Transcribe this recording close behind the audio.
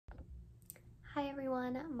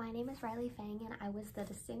everyone, my name is Riley Feng and I was the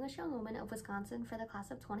Distinguished Young Woman of Wisconsin for the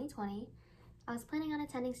class of 2020. I was planning on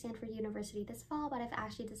attending Stanford University this fall, but I've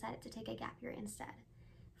actually decided to take a gap year instead.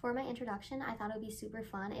 For my introduction, I thought it would be super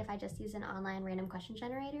fun if I just used an online random question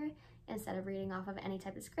generator instead of reading off of any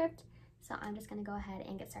type of script, so I'm just going to go ahead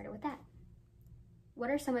and get started with that. What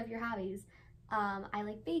are some of your hobbies? I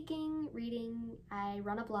like baking, reading, I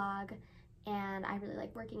run a blog, and I really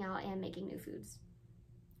like working out and making new foods.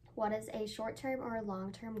 What is a short-term or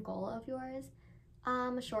long-term goal of yours?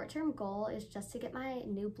 A short-term goal is just to get my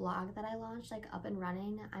new blog that I launched up and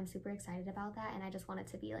running. I'm super excited about that, and I just want it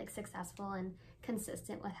to be successful and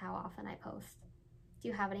consistent with how often I post. Do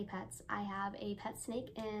you have any pets? I have a pet snake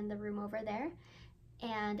in the room over there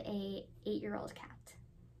and a 8-year-old cat.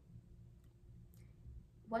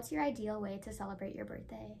 What's your ideal way to celebrate your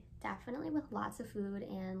birthday? Definitely with lots of food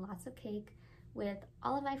and lots of cake with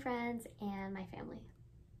all of my friends and my family.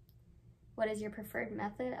 What is your preferred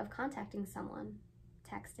method of contacting someone?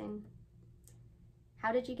 Texting.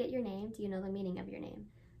 How did you get your name? Do you know the meaning of your name?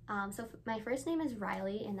 So my first name is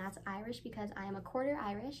Riley, and that's Irish because I am a quarter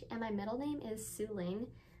Irish, and my middle name is Su-Ling,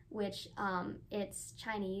 which it's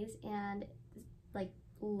Chinese, and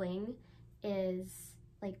Ling is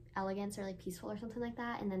elegance or peaceful or something like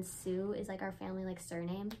that, and then Su is our family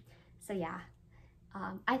surname. So yeah,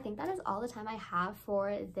 I think that is all the time I have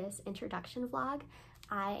for this introduction vlog.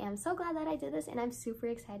 I am so glad that I did this, and I'm super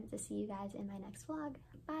excited to see you guys in my next vlog.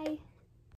 Bye!